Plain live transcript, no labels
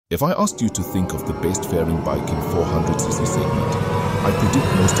If I asked you to think of the best faring bike in 400cc segment, I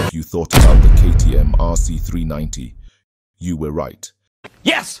predict most of you thought about the KTM RC390. You were right.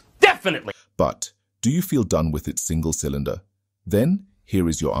 Yes, definitely! But do you feel done with its single cylinder? Then, here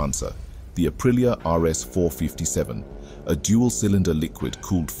is your answer. The Aprilia RS457, a dual-cylinder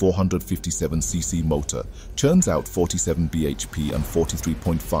liquid-cooled 457cc motor, churns out 47 bhp and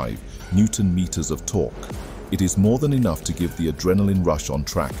 43.5 Newton-meters of torque. It is more than enough to give the adrenaline rush on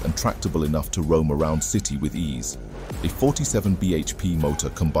track and tractable enough to roam around city with ease. A 47 bhp motor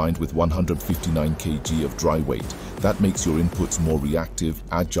combined with 159 kg of dry weight, that makes your inputs more reactive,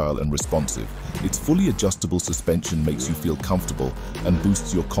 agile and responsive. Its fully adjustable suspension makes you feel comfortable and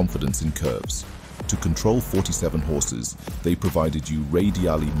boosts your confidence in curves. To control 47 horses, they provided you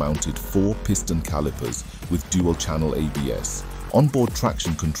radially mounted 4-piston calipers with dual-channel ABS. Onboard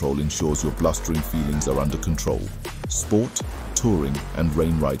traction control ensures your blustering feelings are under control. Sport, touring and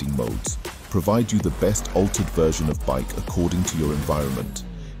rain riding modes provide you the best altered version of bike according to your environment.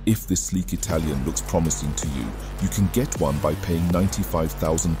 If this sleek Italian looks promising to you, you can get one by paying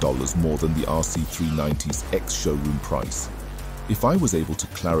 $95,000 more than the RC390's ex-showroom price. If I was able to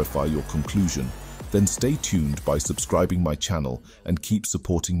clarify your conclusion, then stay tuned by subscribing my channel and keep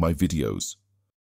supporting my videos.